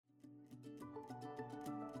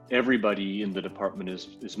everybody in the department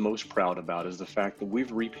is most proud about is the fact that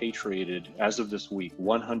we've repatriated, as of this week,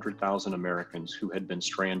 100,000 Americans who had been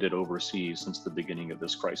stranded overseas since the beginning of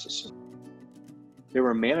this crisis. There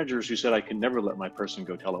were managers who said, I could never let my person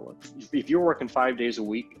go telework. If you're working 5 days a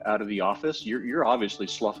week out of the office, you're obviously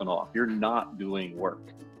sloughing off. You're not doing work.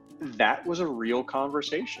 That was a real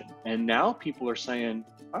conversation. And now people are saying,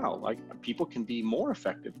 wow, like people can be more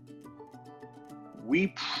effective.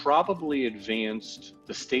 We probably advanced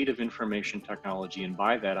the state of information technology, and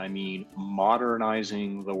by that I mean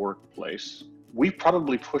modernizing the workplace. We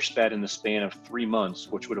probably pushed that in the span of 3 months,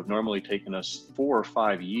 which would have normally taken us 4 or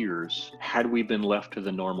 5 years had we been left to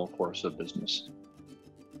the normal course of business.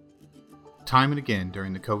 Time and again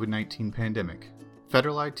during the COVID-19 pandemic,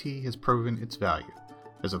 federal IT has proven its value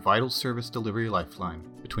as a vital service delivery lifeline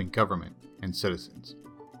between government and citizens.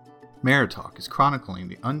 Meritalk is chronicling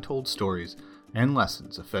the untold stories and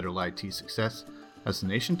lessons of federal IT success as the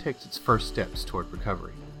nation takes its first steps toward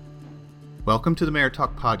recovery. Welcome to the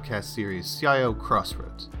Meritalk podcast series CIO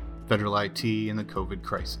Crossroads, Federal IT and the COVID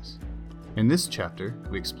Crisis. In this chapter,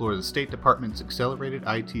 we explore the State Department's accelerated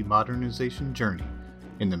IT modernization journey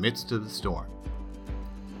in the midst of the storm.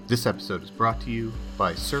 This episode is brought to you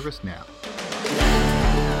by ServiceNow.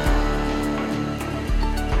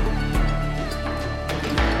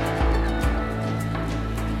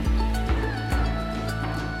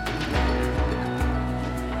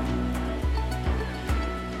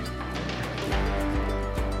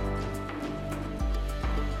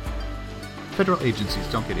 Federal agencies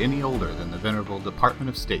don't get any older than the venerable Department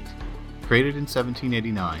of State, created in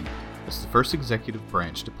 1789 as the first executive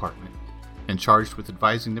branch department, and charged with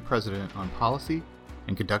advising the President on policy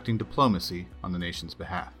and conducting diplomacy on the nation's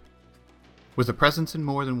behalf. With a presence in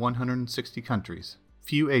more than 160 countries,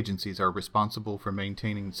 few agencies are responsible for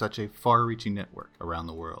maintaining such a far-reaching network around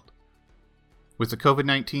the world. With the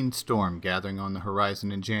COVID-19 storm gathering on the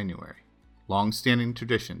horizon in January, long-standing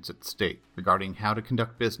traditions at the state regarding how to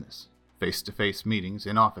conduct business, face-to-face meetings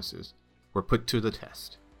in offices, were put to the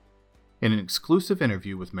test. In an exclusive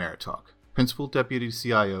interview with Meritalk, Principal Deputy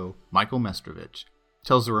CIO Michael Mestrovich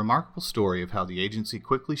tells a remarkable story of how the agency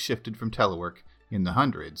quickly shifted from telework in the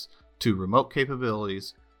hundreds to remote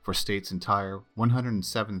capabilities for state's entire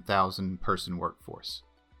 107,000-person workforce.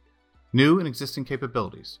 New and existing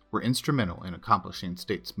capabilities were instrumental in accomplishing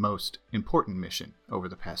state's most important mission over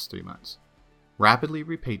the past 3 months, rapidly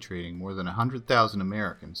repatriating more than 100,000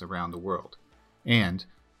 Americans around the world, and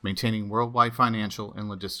maintaining worldwide financial and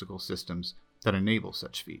logistical systems that enable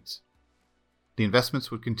such feats. The investments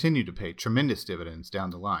would continue to pay tremendous dividends down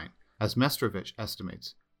the line, as Mestrovich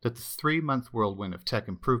estimates that the 3-month whirlwind of tech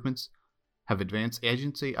improvements have advanced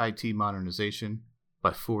agency IT modernization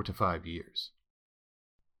by 4 to 5 years.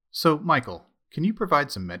 So, Michael, can you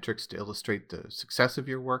provide some metrics to illustrate the success of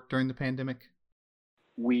your work during the pandemic?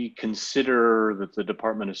 We consider that the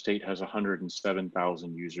Department of State has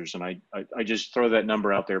 107,000 users, and I just throw that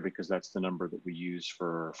number out there because that's the number that we use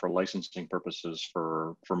for licensing purposes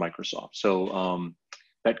for Microsoft. So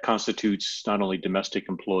that constitutes not only domestic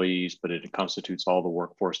employees, but it constitutes all the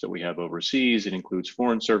workforce that we have overseas. It includes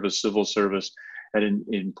foreign service, civil service, and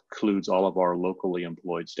it includes all of our locally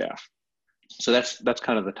employed staff. So that's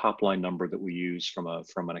kind of the top line number that we use from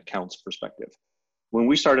an accounts perspective. When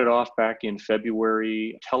we started off back in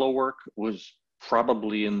February, telework was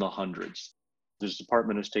probably in the hundreds. This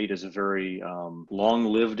Department of State is a very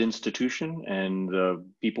long-lived institution, and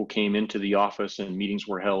people came into the office and meetings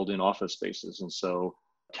were held in office spaces. And so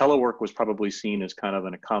telework was probably seen as kind of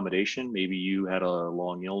an accommodation. Maybe you had a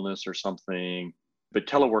long illness or something, but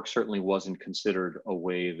telework certainly wasn't considered a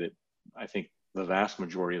way that I think the vast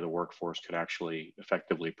majority of the workforce could actually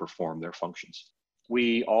effectively perform their functions.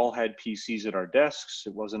 We all had PCs at our desks.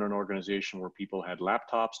 It wasn't an organization where people had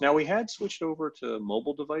laptops. Now, we had switched over to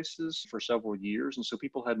mobile devices for several years, and so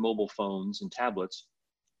people had mobile phones and tablets,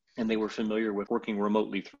 and they were familiar with working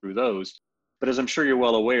remotely through those. But as I'm sure you're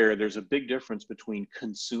well aware, there's a big difference between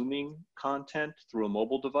consuming content through a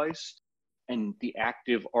mobile device and the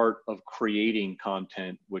active art of creating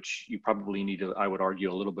content, which you probably need to, I would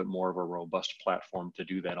argue, a little bit more of a robust platform to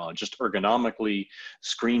do that on. Just ergonomically,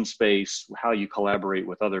 screen space, how you collaborate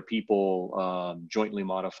with other people, jointly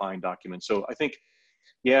modifying documents. So I think,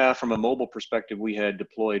 yeah, from a mobile perspective, we had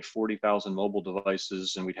deployed 40,000 mobile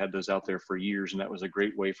devices, and we'd had those out there for years, and that was a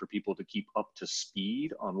great way for people to keep up to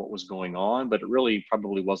speed on what was going on, but it really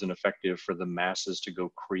probably wasn't effective for the masses to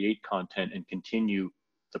go create content and continue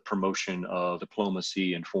the promotion of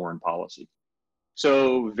diplomacy and foreign policy.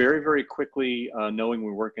 So very, very quickly, knowing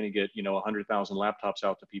we weren't going to get 100,000 laptops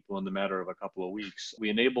out to people in the matter of a couple of weeks, we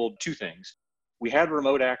enabled two things. We had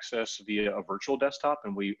remote access via a virtual desktop,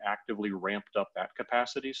 and we actively ramped up that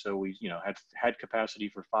capacity. So we, had capacity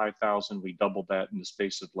for 5,000. We doubled that in the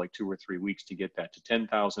space of like 2 or 3 weeks to get that to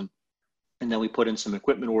 10,000. And then we put in some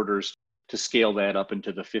equipment orders to scale that up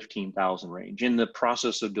into the 15,000 range. In the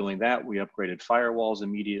process of doing that, we upgraded firewalls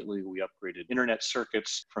immediately. We upgraded internet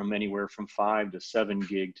circuits from anywhere from 5 to 7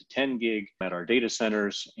 gig to 10 gig at our data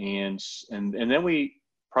centers. And then we,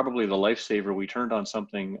 probably the lifesaver, we turned on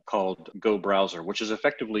something called Go Browser, which is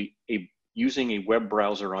effectively using a web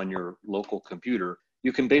browser on your local computer.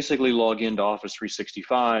 You can basically log into Office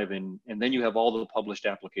 365 and then you have all the published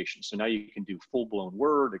applications. So now you can do full-blown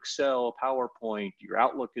Word, Excel, PowerPoint, your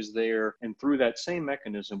Outlook is there. And through that same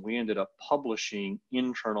mechanism, we ended up publishing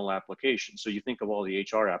internal applications. So you think of all the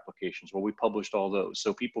HR applications, well, we published all those.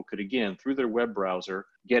 So people could, again, through their web browser,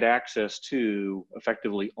 get access to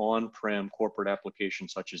effectively on-prem corporate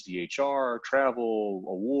applications such as the HR, travel,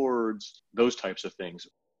 awards, those types of things.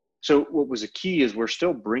 So what was a key is we're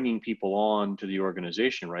still bringing people on to the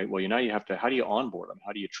organization, right? Well, now you have to, how do you onboard them?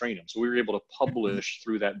 How do you train them? So we were able to publish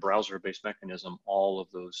through that browser-based mechanism all of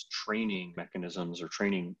those training mechanisms or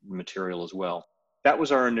training material as well. That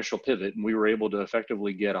was our initial pivot, and we were able to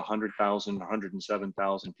effectively get 100,000,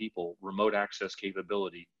 107,000 people remote access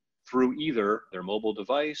capability through either their mobile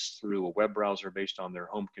device, through a web browser based on their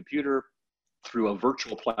home computer, through a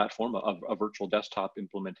virtual platform, a virtual desktop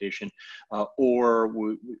implementation, or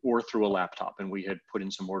through a laptop. And we had put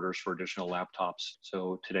in some orders for additional laptops.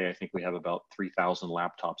 So today, I think we have about 3,000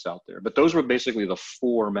 laptops out there. But those were basically the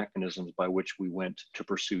 4 mechanisms by which we went to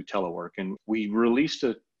pursue telework. And we released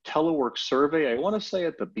a telework survey, I want to say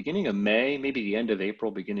at the beginning of May, maybe the end of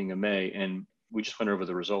April, beginning of May. And we just went over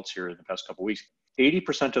the results here in the past couple of weeks.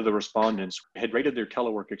 80% of the respondents had rated their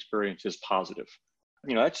telework experience as positive.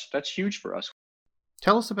 That's huge for us.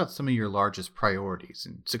 Tell us about some of your largest priorities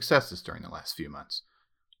and successes during the last few months.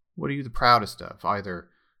 What are you the proudest of, either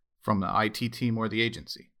from the IT team or the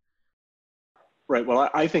agency? Right. Well,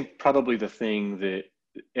 I think probably the thing that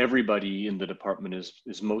everybody in the department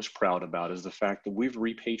is most proud about is the fact that we've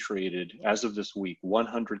repatriated, as of this week,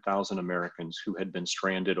 100,000 Americans who had been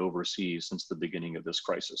stranded overseas since the beginning of this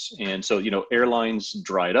crisis. And so, airlines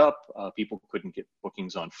dried up, people couldn't get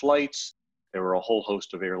bookings on flights. There were a whole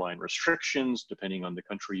host of airline restrictions, depending on the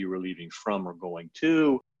country you were leaving from or going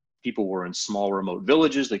to. People were in small remote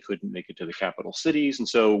villages. They couldn't make it to the capital cities. And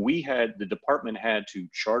so the department had to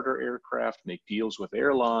charter aircraft, make deals with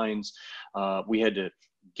airlines. We had to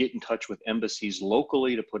get in touch with embassies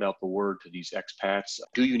locally to put out the word to these expats.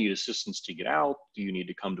 Do you need assistance to get out? Do you need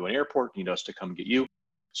to come to an airport? Need us to come get you?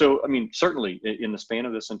 So, certainly in the span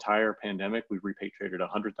of this entire pandemic, we've repatriated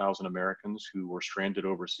 100,000 Americans who were stranded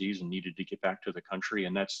overseas and needed to get back to the country.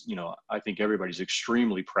 And that's, I think everybody's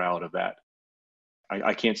extremely proud of that.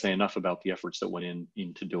 I can't say enough about the efforts that went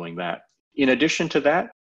into doing that. In addition to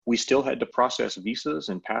that, we still had to process visas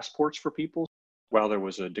and passports for people. While there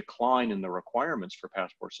was a decline in the requirements for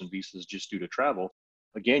passports and visas just due to travel,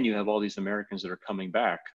 again, you have all these Americans that are coming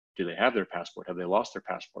back. Do they have their passport? Have they lost their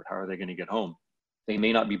passport? How are they going to get home? They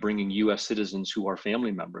may not be bringing U.S. citizens who are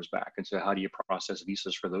family members back. And so how do you process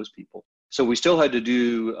visas for those people? So we still had to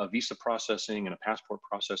do a visa processing and a passport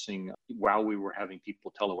processing while we were having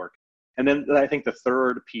people telework. And then I think the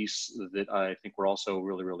third piece that I think we're also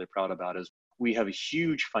really, really proud about is we have a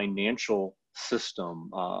huge financial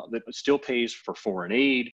system that still pays for foreign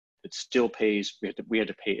aid. It still pays, we had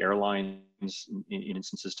to pay airlines in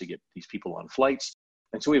instances to get these people on flights.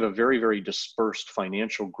 And so we have a very, very dispersed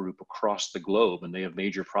financial group across the globe, and they have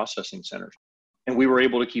major processing centers. And we were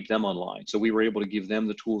able to keep them online. So we were able to give them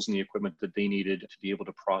the tools and the equipment that they needed to be able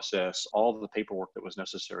to process all of the paperwork that was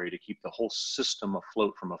necessary to keep the whole system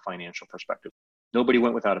afloat from a financial perspective. Nobody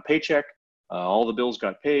went without a paycheck. All the bills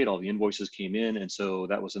got paid, all the invoices came in. And so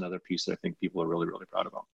that was another piece that I think people are really, really proud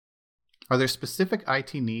about. Are there specific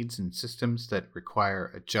IT needs and systems that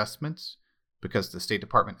require adjustments because the State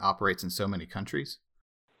Department operates in so many countries?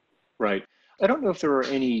 Right. I don't know if there are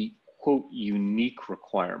any, quote, unique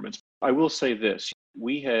requirements. I will say this.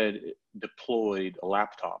 We had deployed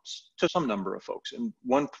laptops to some number of folks. And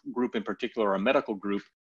one group in particular, a medical group,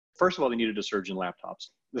 first of all, they needed a surge in laptops.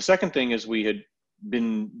 The second thing is we had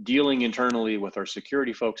been dealing internally with our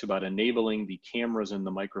security folks about enabling the cameras and the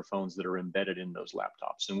microphones that are embedded in those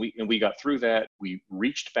laptops. And we got through that. We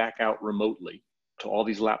reached back out remotely to all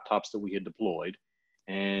these laptops that we had deployed.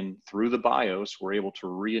 And through the BIOS, we're able to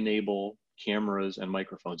re-enable cameras and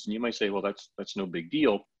microphones. And you might say, well, that's no big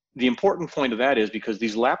deal. The important point of that is because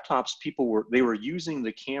these laptops, they were using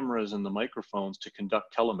the cameras and the microphones to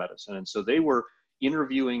conduct telemedicine. And so they were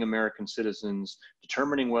interviewing American citizens,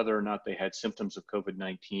 determining whether or not they had symptoms of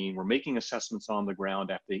COVID-19. We're making assessments on the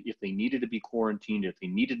ground if they needed to be quarantined, if they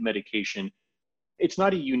needed medication. It's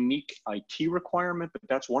not a unique IT requirement, but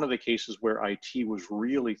that's one of the cases where IT was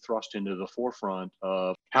really thrust into the forefront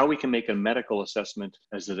of how we can make a medical assessment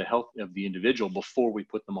as to the health of the individual before we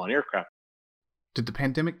put them on aircraft. Did the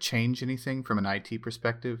pandemic change anything from an IT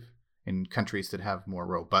perspective in countries that have more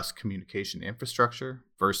robust communication infrastructure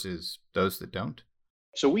versus those that don't?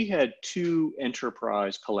 So we had two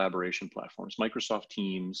enterprise collaboration platforms, Microsoft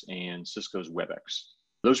Teams and Cisco's WebEx.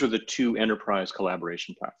 Those were the two enterprise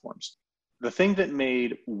collaboration platforms. The thing that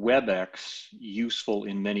made WebEx useful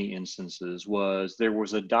in many instances was there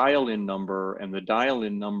was a dial-in number, and the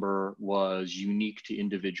dial-in number was unique to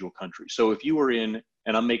individual countries. So if you were in,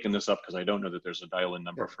 and I'm making this up because I don't know that there's a dial-in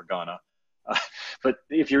number for Ghana, but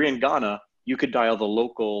if you're in Ghana, you could dial the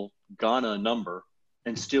local Ghana number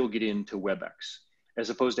and still get into WebEx, as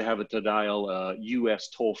opposed to having to dial a US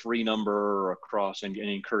toll-free number across and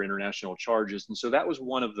incur international charges. And so that was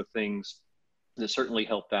one of the things that certainly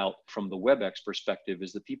helped out from the WebEx perspective,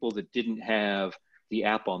 is the people that didn't have the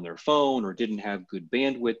app on their phone or didn't have good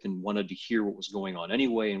bandwidth and wanted to hear what was going on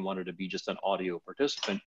anyway and wanted to be just an audio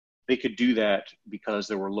participant, they could do that because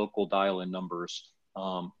there were local dial-in numbers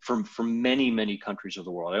from many countries of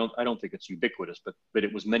the world. I don't think it's ubiquitous, but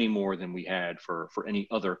it was many more than we had for any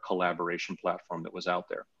other collaboration platform that was out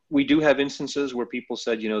there. We do have instances where people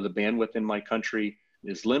said, the bandwidth in my country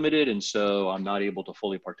is limited, and so I'm not able to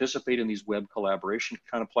fully participate in these web collaboration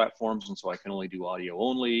kind of platforms, and so I can only do audio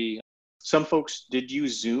only. Some folks did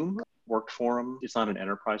use Zoom, worked for them. It's not an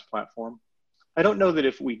enterprise platform. I don't know that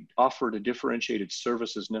if we offered a differentiated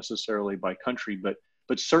services necessarily by country, but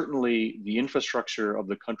certainly the infrastructure of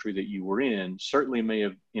the country that you were in certainly may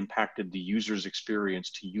have impacted the user's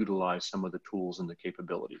experience to utilize some of the tools and the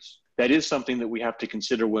capabilities. That is something that we have to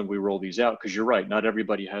consider when we roll these out, because you're right, not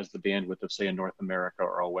everybody has the bandwidth of, say, a North America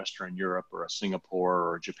or a Western Europe or a Singapore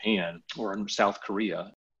or Japan or in South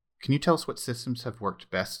Korea. Can you tell us what systems have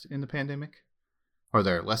worked best in the pandemic? Are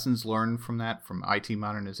there lessons learned from that, from IT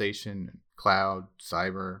modernization, cloud,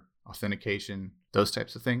 cyber, authentication, those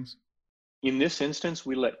types of things? In this instance,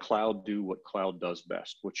 we let cloud do what cloud does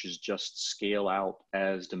best, which is just scale out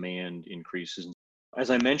as demand increases. As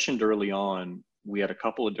I mentioned early on, we had a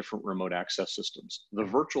couple of different remote access systems. The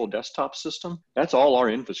virtual desktop system, that's all our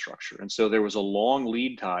infrastructure. And so there was a long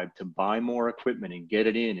lead time to buy more equipment and get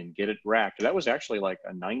it in and get it racked. That was actually like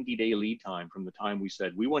a 90-day lead time from the time we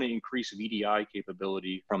said, we want to increase VDI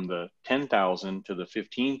capability from the 10,000 to the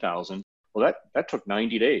 15,000. Well, that took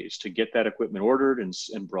 90 days to get that equipment ordered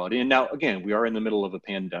and brought in. Now, again, we are in the middle of a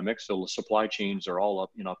pandemic, so the supply chains are all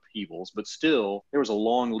up in upheavals, but still, there was a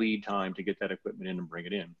long lead time to get that equipment in and bring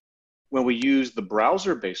it in. When we used the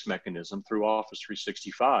browser-based mechanism through Office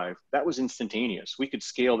 365, that was instantaneous. We could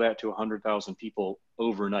scale that to 100,000 people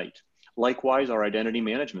overnight. Likewise, our identity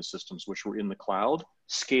management systems, which were in the cloud,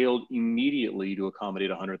 scaled immediately to accommodate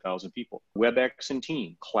 100,000 people. WebEx and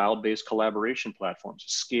Team, cloud-based collaboration platforms,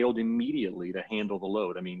 scaled immediately to handle the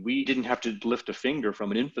load. I mean, we didn't have to lift a finger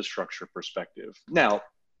from an infrastructure perspective. Now,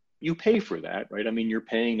 you pay for that, right? I mean, you're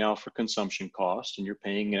paying now for consumption cost and you're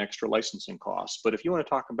paying an extra licensing cost. But if you want to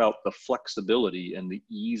talk about the flexibility and the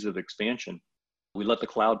ease of expansion, we let the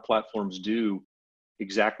cloud platforms do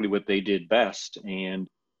exactly what they did best. And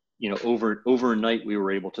overnight, we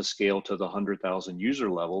were able to scale to the 100,000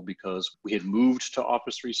 user level because we had moved to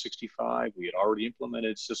Office 365. We had already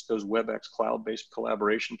implemented Cisco's WebEx cloud-based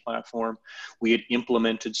collaboration platform. We had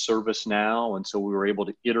implemented ServiceNow, and so we were able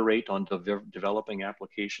to iterate on developing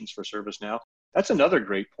applications for ServiceNow. That's another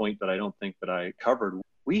great point that I don't think that I covered.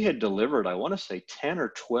 We had delivered, I want to say, 10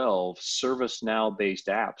 or 12 ServiceNow-based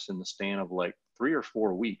apps in the span of like 3 or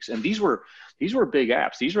 4 weeks. And these were big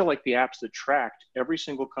apps. These are like the apps that tracked every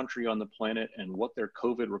single country on the planet and what their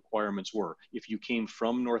COVID requirements were. If you came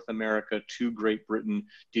from North America to Great Britain,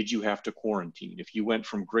 did you have to quarantine? If you went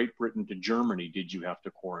from Great Britain to Germany, did you have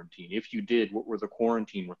to quarantine? If you did, what were the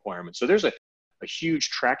quarantine requirements? So there's a huge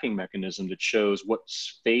tracking mechanism that shows what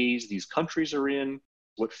phase these countries are in,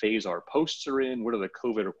 what phase our posts are in, what are the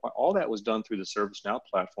COVID requirements. All that was done through the ServiceNow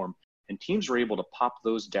platform. And teams were able to pop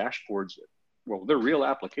those dashboards. Well, they're real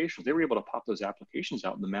applications. They were able to pop those applications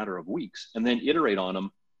out in a matter of weeks and then iterate on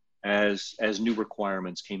them as new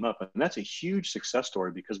requirements came up. And that's a huge success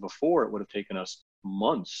story, because before it would have taken us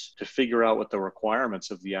months to figure out what the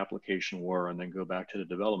requirements of the application were and then go back to the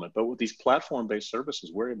development. But with these platform-based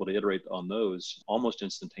services, we're able to iterate on those almost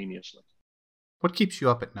instantaneously. What keeps you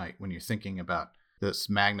up at night when you're thinking about this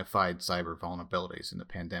magnified cyber vulnerabilities in the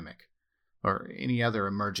pandemic, or any other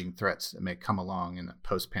emerging threats that may come along in the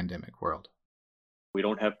post-pandemic world? We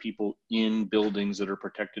don't have people in buildings that are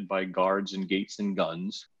protected by guards and gates and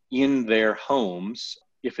guns in their homes.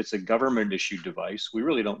 If it's a government issued device, we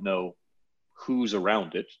really don't know who's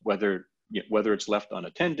around it, whether it's left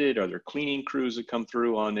unattended, are there cleaning crews that come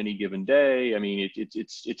through on any given day? I mean,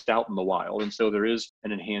 it's out in the wild. And so there is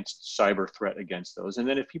an enhanced cyber threat against those. And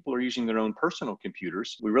then if people are using their own personal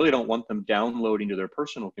computers, we really don't want them downloading to their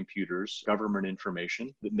personal computers government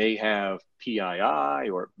information that may have PII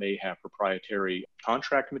or it may have proprietary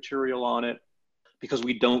contract material on it, because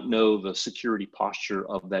we don't know the security posture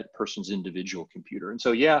of that person's individual computer. And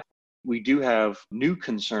so, yeah, we do have new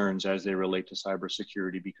concerns as they relate to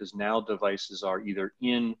cybersecurity, because now devices are either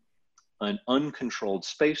in an uncontrolled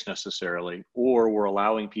space necessarily, or we're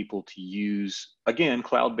allowing people to use, again,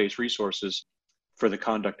 cloud-based resources for the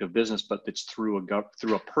conduct of business, but it's through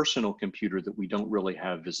a personal computer that we don't really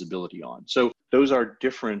have visibility on. So those are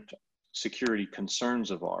different security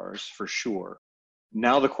concerns of ours for sure.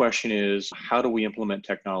 Now the question is, how do we implement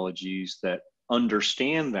technologies that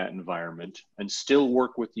understand that environment and still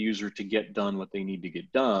work with the user to get done what they need to get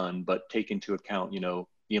done, but take into account, the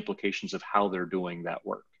implications of how they're doing that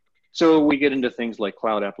work. So we get into things like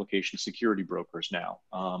cloud application security brokers now,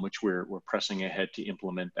 which we're pressing ahead to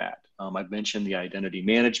implement that. I've mentioned the identity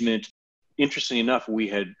management. Interestingly enough, we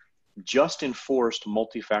had just enforced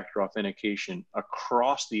multi-factor authentication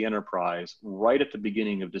across the enterprise right at the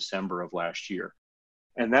beginning of December of last year.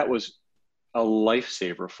 And that was a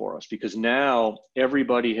lifesaver for us, because now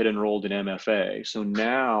everybody had enrolled in MFA. So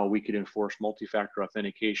now we could enforce multi-factor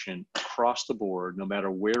authentication across the board, no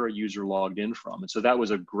matter where a user logged in from. And so that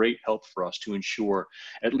was a great help for us to ensure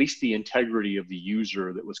at least the integrity of the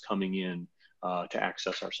user that was coming in to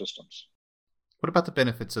access our systems. What about the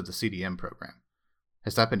benefits of the CDM program?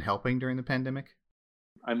 Has that been helping during the pandemic?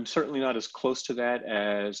 I'm certainly not as close to that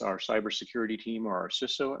as our cybersecurity team or our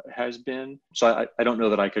CISO has been. So I don't know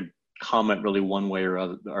that I could comment really one way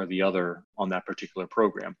or the other on that particular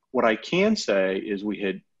program. What I can say is we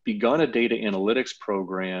had begun a data analytics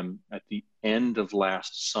program at the end of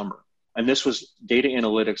last summer. And this was data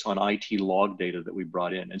analytics on IT log data that we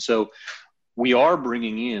brought in. And so we are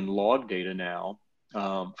bringing in log data now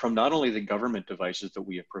from not only the government devices that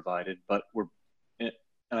we have provided, but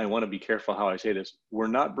and I want to be careful how I say this, we're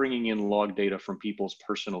not bringing in log data from people's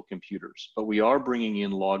personal computers, but we are bringing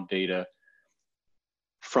in log data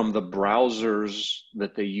from the browsers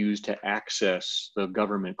that they use to access the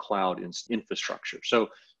government cloud infrastructure. So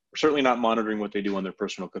we're certainly not monitoring what they do on their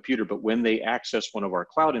personal computer, but when they access one of our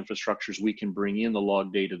cloud infrastructures, we can bring in the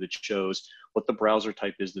log data that shows what the browser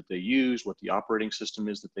type is that they use, what the operating system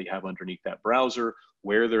is that they have underneath that browser,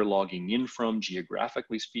 where they're logging in from,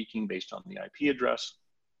 geographically speaking, based on the IP address.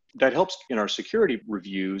 That helps in our security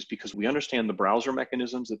reviews because we understand the browser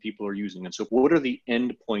mechanisms that people are using. And so what are the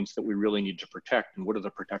endpoints that we really need to protect, and what are the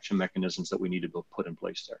protection mechanisms that we need to put in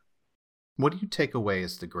place there? What do you take away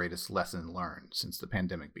as the greatest lesson learned since the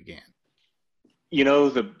pandemic began?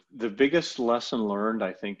 The biggest lesson learned,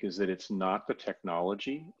 I think, is that it's not the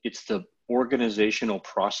technology. It's the organizational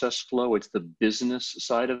process flow. It's the business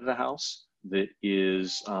side of the house that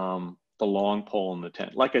is the long pole in the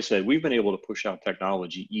tent. Like I said, we've been able to push out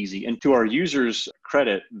technology easy. And to our users'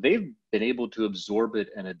 credit, they've been able to absorb it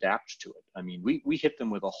and adapt to it. I mean, we hit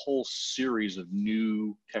them with a whole series of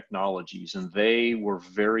new technologies, and they were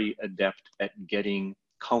very adept at getting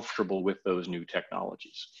comfortable with those new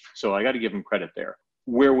technologies. So I got to give them credit there.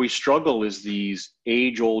 Where we struggle is these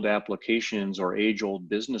age-old applications or age-old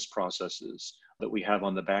business processes that we have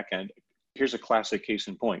on the back end. Here's a classic case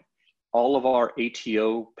in point. All of our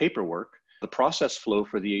ATO paperwork, the process flow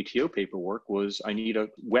for the ATO paperwork was, I need a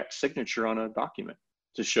wet signature on a document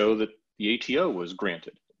to show that the ATO was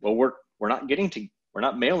granted. Well, we're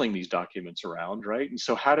not mailing these documents around, right? And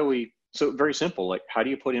so so very simple, like how do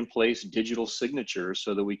you put in place digital signatures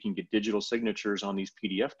so that we can get digital signatures on these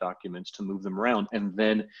PDF documents to move them around, and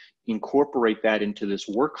then incorporate that into this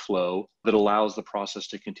workflow that allows the process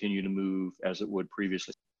to continue to move as it would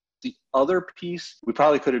previously. The other piece, we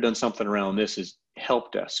probably could have done something around this, is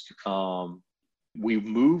help desk. We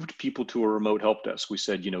moved people to a remote help desk. We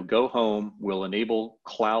said, go home, we'll enable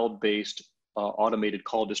cloud-based automated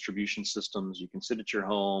call distribution systems. You can sit at your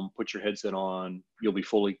home, put your headset on, you'll be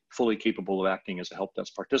fully capable of acting as a help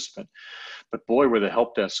desk participant. But boy, were the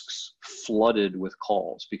help desks flooded with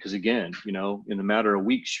calls, because again, in a matter of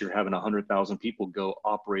weeks, you're having 100,000 people go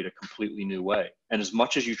operate a completely new way. And as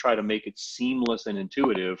much as you try to make it seamless and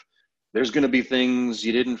intuitive, there's going to be things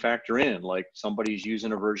you didn't factor in, like somebody's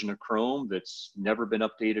using a version of Chrome that's never been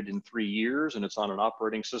updated in 3 years, and it's on an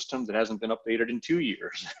operating system that hasn't been updated in 2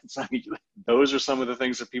 years. Those are some of the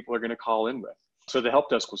things that people are going to call in with. So the help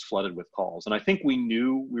desk was flooded with calls. And I think we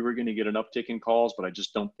knew we were going to get an uptick in calls, but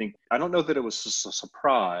I don't know that it was a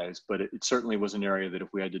surprise, but it certainly was an area that if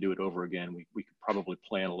we had to do it over again, we could probably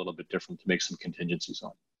plan a little bit different to make some contingencies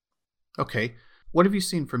on. Okay. What have you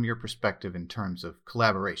seen from your perspective in terms of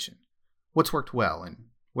collaboration? What's worked well, and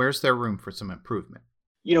where's there room for some improvement?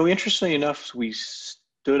 Interestingly enough, we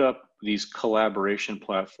stood up these collaboration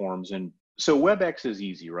platforms, and so WebEx is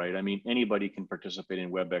easy, right? I mean, anybody can participate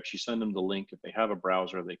in WebEx. You send them the link. If they have a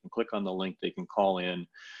browser, they can click on the link. They can call in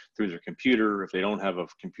through their computer. If they don't have a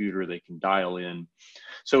computer, they can dial in.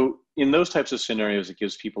 So in those types of scenarios, it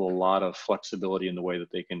gives people a lot of flexibility in the way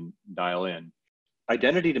that they can dial in.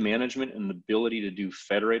 Identity management and the ability to do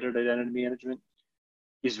federated identity management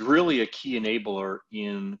is really a key enabler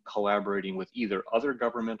in collaborating with either other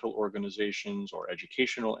governmental organizations or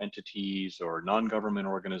educational entities or non-government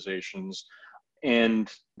organizations. And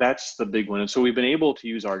that's the big one. And so we've been able to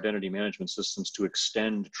use our identity management systems to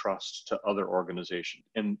extend trust to other organizations.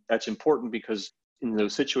 And that's important because in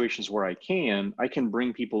those situations where I can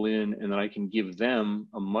bring people in and then I can give them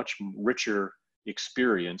a much richer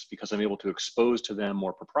experience because I'm able to expose to them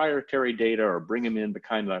more proprietary data or bring them in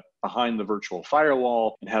behind the virtual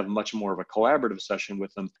firewall and have much more of a collaborative session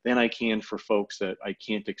with them than I can for folks that I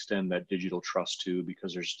can't extend that digital trust to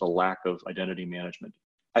because there's just a lack of identity management.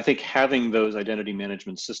 I think having those identity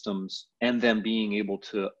management systems and them being able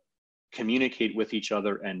to communicate with each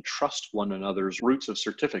other and trust one another's roots of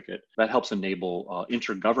certificate, that helps enable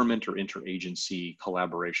intergovernment or interagency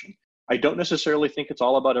collaboration. I don't necessarily think it's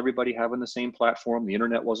all about everybody having the same platform. The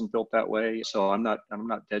internet wasn't built that way. So I'm not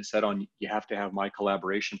dead set on you have to have my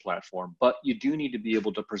collaboration platform, but you do need to be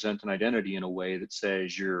able to present an identity in a way that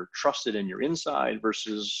says you're trusted and you're inside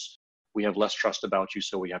versus we have less trust about you,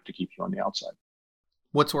 so we have to keep you on the outside.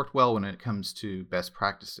 What's worked well when it comes to best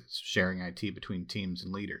practices, sharing IT between teams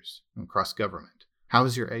and leaders across government? How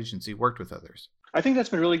has your agency worked with others? I think that's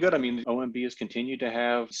been really good. I mean, OMB has continued to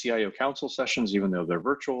have CIO council sessions, even though they're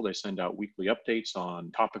virtual. They send out weekly updates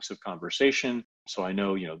on topics of conversation. So I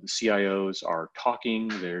know, the CIOs are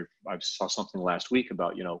talking. I saw something last week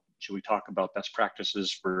about, should we talk about best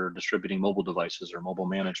practices for distributing mobile devices or mobile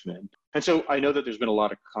management? And so I know that there's been a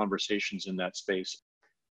lot of conversations in that space.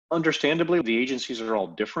 Understandably, the agencies are all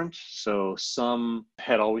different. So some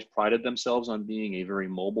had always prided themselves on being a very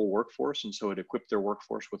mobile workforce. And so it equipped their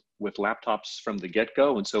workforce with laptops from the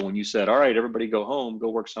get-go. And so when you said, all right, everybody go home, go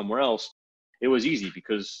work somewhere else, it was easy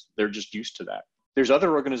because they're just used to that. There's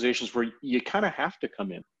other organizations where you kind of have to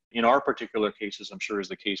come in. In our particular cases, I'm sure is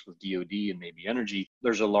the case with DoD and maybe energy,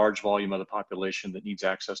 there's a large volume of the population that needs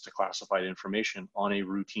access to classified information on a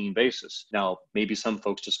routine basis. Now, maybe some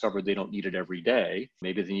folks discovered they don't need it every day.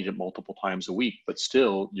 Maybe they need it multiple times a week, but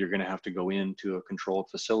still you're going to have to go into a controlled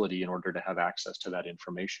facility in order to have access to that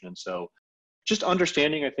information. And so just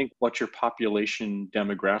understanding, I think, what your population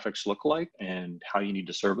demographics look like and how you need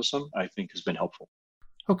to service them, I think has been helpful.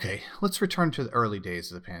 Okay, let's return to the early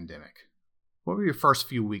days of the pandemic. What were your first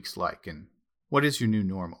few weeks like, and what is your new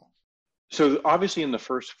normal? So obviously in the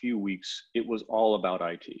first few weeks, it was all about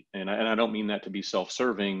IT. And I don't mean that to be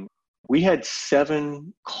self-serving. We had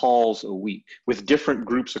 7 calls a week with different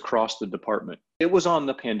groups across the department. It was on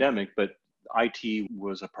the pandemic, but IT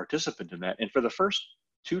was a participant in that. And for the first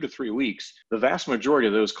 2 to 3 weeks, the vast majority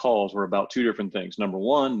of those calls were about 2 different things. Number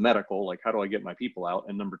one, medical, like how do I get my people out?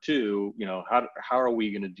 And number two, how are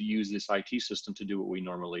we going to use this IT system to do what we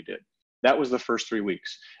normally did? That was the first 3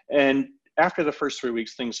 weeks. And after the first 3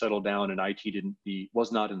 weeks, things settled down and IT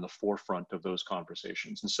was not in the forefront of those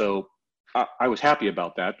conversations. And so I was happy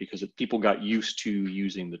about that because people got used to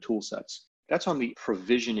using the tool sets. That's on the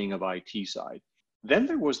provisioning of IT side. Then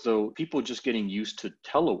there was the people just getting used to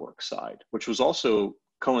telework side, which was also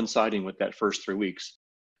coinciding with that first 3 weeks.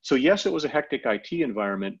 So yes, it was a hectic IT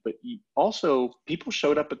environment, but also people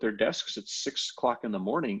showed up at their desks at 6 o'clock in the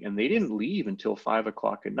morning and they didn't leave until 5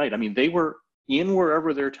 o'clock at night. I mean, they were in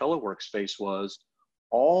wherever their telework space was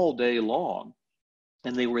all day long.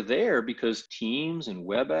 And they were there because Teams and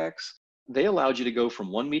WebEx, they allowed you to go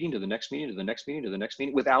from one meeting to the next meeting to the next meeting to the next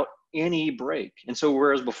meeting without any break. And so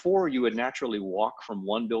whereas before you would naturally walk from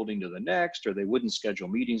one building to the next, or they wouldn't schedule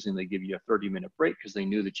meetings and they give you a 30-minute break because they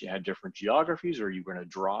knew that you had different geographies or you were going to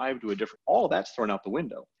drive to all of that's thrown out the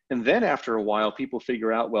window. And then after a while, people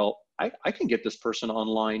figure out, well, I can get this person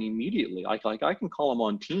online immediately. I can call them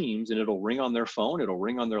on Teams and it'll ring on their phone, it'll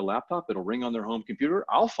ring on their laptop, it'll ring on their home computer.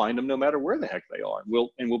 I'll find them no matter where the heck they are.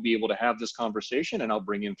 We'll be able to have this conversation and I'll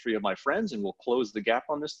bring in 3 of my friends and we'll close the gap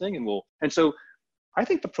on this thing. And so I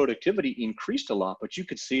think the productivity increased a lot, but you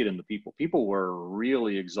could see it in the people. People were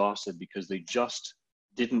really exhausted because they just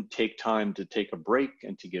didn't take time to take a break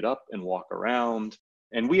and to get up and walk around.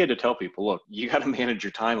 And we had to tell people, look, you got to manage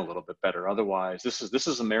your time a little bit better. Otherwise, this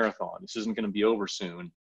is a marathon. This isn't going to be over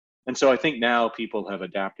soon. And so I think now people have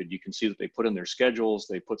adapted. You can see that they put in their schedules,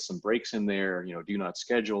 they put some breaks in there, do not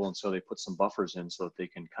schedule. And so they put some buffers in so that they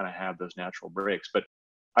can kind of have those natural breaks. But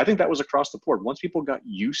I think that was across the board. Once people got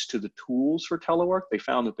used to the tools for telework, they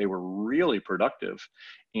found that they were really productive.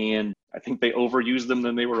 And I think they overused them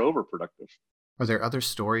than they were overproductive. Are there other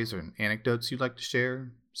stories or anecdotes you'd like to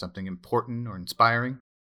share? Something important or inspiring?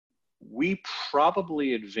 We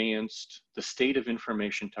probably advanced the state of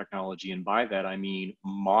information technology, and by that I mean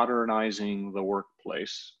modernizing the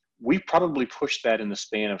workplace. We probably pushed that in the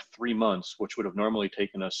span of 3 months, which would have normally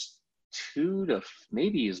taken us 2 to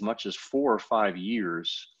maybe as much as 4 or 5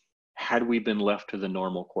 years had we been left to the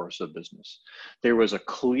normal course of business. There was a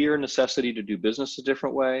clear necessity to do business a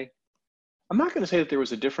different way. I'm not going to say that there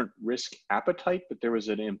was a different risk appetite, but there was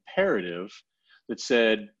an imperative that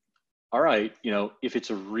said, all right, if it's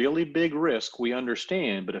a really big risk, we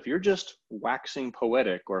understand, but if you're just waxing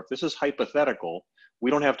poetic or if this is hypothetical,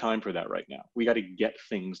 we don't have time for that right now. We got to get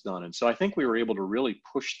things done. And so I think we were able to really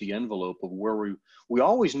push the envelope of where we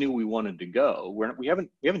always knew we wanted to go. We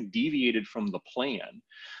haven't deviated from the plan,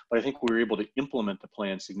 but I think we were able to implement the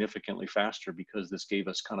plan significantly faster because this gave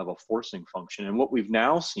us kind of a forcing function. And what we've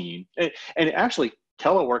now seen, and actually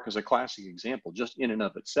telework is a classic example just in and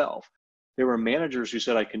of itself. There were managers who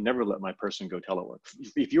said, I can never let my person go telework.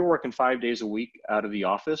 If you're working 5 days a week out of the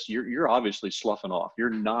office, you're obviously sloughing off. You're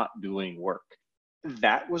not doing work.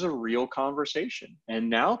 That was a real conversation. And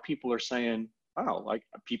now people are saying, wow, like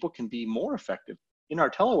people can be more effective. In our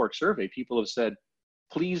telework survey, people have said,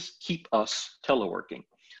 please keep us teleworking.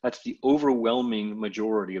 That's the overwhelming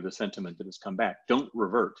majority of the sentiment that has come back. Don't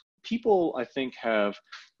revert. People, I think, have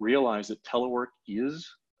realized that telework is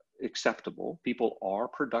acceptable. People are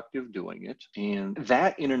productive doing it. And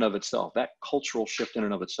that in and of itself, that cultural shift in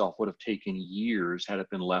and of itself would have taken years had it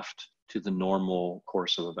been left to the normal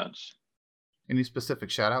course of events. Any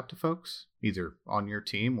specific shout out to folks, either on your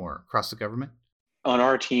team or across the government? On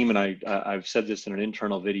our team, and I've said this in an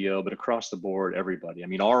internal video, but across the board, everybody. I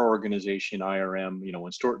mean, our organization, IRM,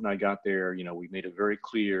 when Stuart and I got there, we made it very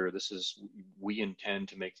clear, we intend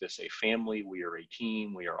to make this a family. We are a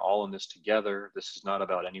team. We are all in this together. This is not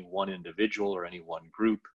about any one individual or any one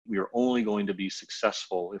group. We are only going to be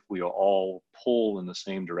successful if we all pull in the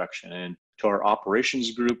same direction. And to our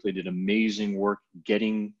operations group, they did amazing work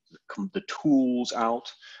getting the tools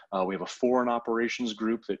out. We have a foreign operations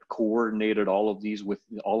group that coordinated all of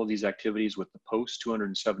these activities with the posts,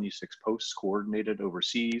 276 posts coordinated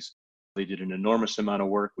overseas. They did an enormous amount of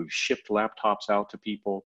work. We've shipped laptops out to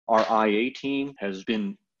people. Our IA team has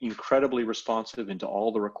been incredibly responsive into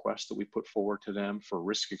all the requests that we put forward to them for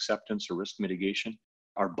risk acceptance or risk mitigation.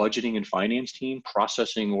 Our budgeting and finance team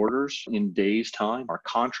processing orders in days' time. Our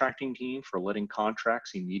contracting team for letting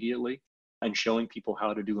contracts immediately and showing people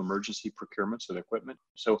how to do emergency procurements of equipment.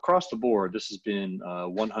 So across the board, this has been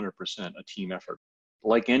 100% a team effort.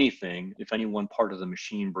 Like anything, if any one part of the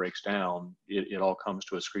machine breaks down, it all comes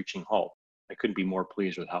to a screeching halt. I couldn't be more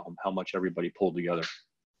pleased with how much everybody pulled together.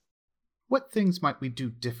 What things might we do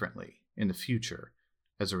differently in the future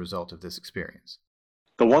as a result of this experience?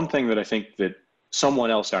 The one thing that I think that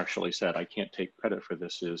someone else actually said, I can't take credit for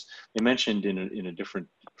this, is they mentioned in a different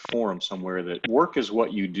forum somewhere that work is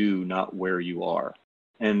what you do, not where you are.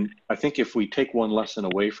 And I think if we take one lesson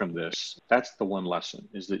away from this, that's the one lesson,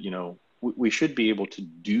 is that, we should be able to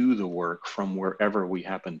do the work from wherever we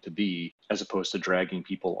happen to be, as opposed to dragging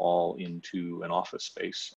people all into an office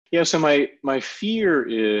space. Yeah, so my fear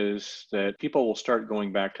is that people will start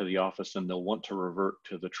going back to the office and they'll want to revert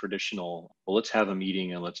to the traditional, well, let's have a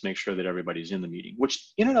meeting and let's make sure that everybody's in the meeting,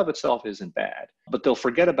 which in and of itself isn't bad. But they'll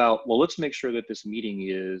forget about, well, let's make sure that this meeting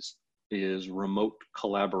is remote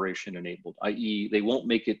collaboration enabled, i.e. they won't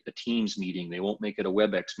make it a Teams meeting, they won't make it a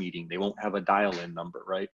WebEx meeting, they won't have a dial-in number,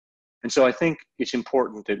 right? And so I think it's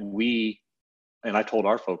important that and I told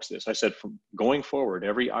our folks this, I said, from going forward,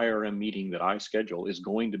 every IRM meeting that I schedule is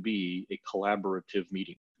going to be a collaborative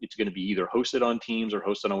meeting. It's going to be either hosted on Teams or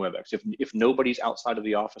hosted on WebEx. If nobody's outside of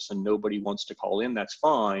the office and nobody wants to call in, that's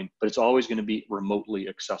fine, but it's always going to be remotely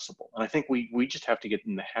accessible. And I think we just have to get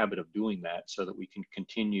in the habit of doing that so that we can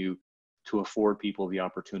continue to afford people the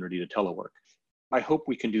opportunity to telework. I hope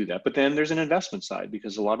we can do that. But then there's an investment side,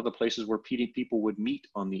 because a lot of the places where people would meet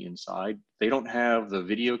on the inside, they don't have the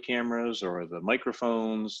video cameras or the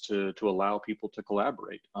microphones to allow people to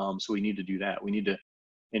collaborate. So we need to do that. We need to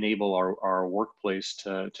enable our workplace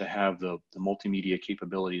to have the multimedia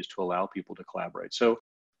capabilities to allow people to collaborate. So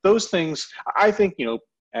those things, I think,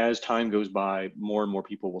 as time goes by, more and more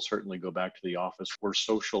people will certainly go back to the office. We're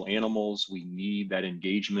social animals. We need that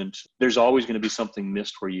engagement. There's always going to be something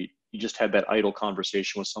missed where you just had that idle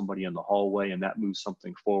conversation with somebody in the hallway and that moves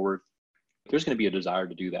something forward. There's going to be a desire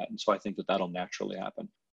to do that. And so I think that that'll naturally happen.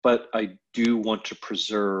 But I do want to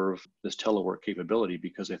preserve this telework capability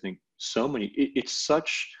because I think it's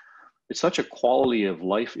such a quality of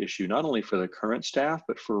life issue, not only for the current staff,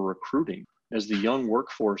 but for recruiting. As the young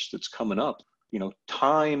workforce that's coming up,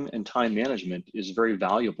 time and time management is very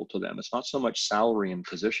valuable to them. It's not so much salary and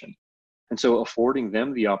position. And so affording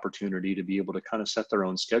them the opportunity to be able to kind of set their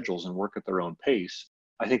own schedules and work at their own pace,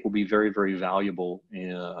 I think will be very, very valuable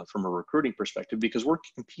from a recruiting perspective, because we're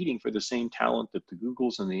competing for the same talent that the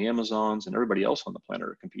Googles and the Amazons and everybody else on the planet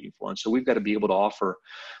are competing for. And so we've got to be able to offer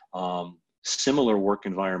similar work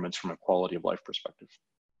environments from a quality of life perspective.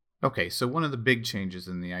 Okay, so one of the big changes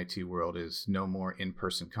in the IT world is no more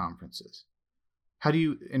in-person conferences. How do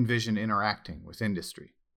you envision interacting with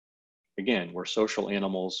industry? Again, we're social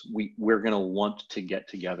animals. We're going to want to get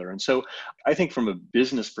together. And so I think from a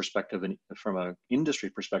business perspective and from an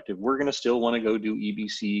industry perspective, we're going to still want to go do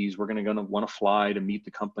EBCs. We're going to want to fly to meet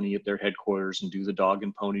the company at their headquarters and do the dog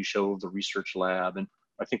and pony show of the research lab. And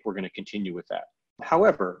I think we're going to continue with that.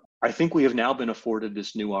 However, I think we have now been afforded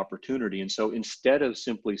this new opportunity. And so instead of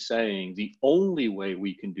simply saying the only way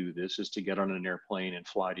we can do this is to get on an airplane and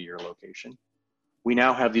fly to your location, we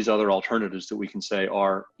now have these other alternatives that we can say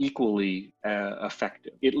are equally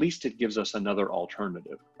effective. At least it gives us another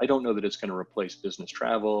alternative. I don't know that it's going to replace business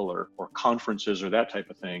travel or conferences or that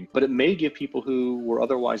type of thing, but it may give people who were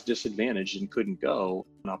otherwise disadvantaged and couldn't go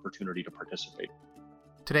an opportunity to participate.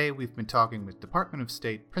 Today, we've been talking with Department of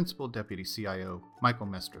State Principal Deputy CIO Michael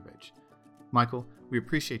Mestrovich. Michael, we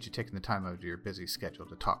appreciate you taking the time out of your busy schedule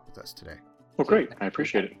to talk with us today. Well, great. I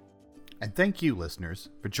appreciate it. And thank you, listeners,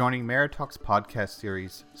 for joining Meritalk's podcast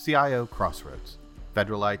series, CIO Crossroads,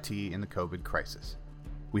 Federal IT in the COVID Crisis.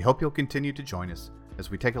 We hope you'll continue to join us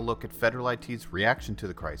as we take a look at Federal IT's reaction to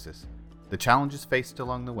the crisis, the challenges faced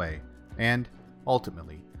along the way, and,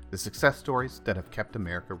 ultimately, the success stories that have kept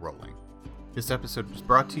America rolling. This episode was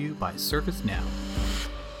brought to you by ServiceNow.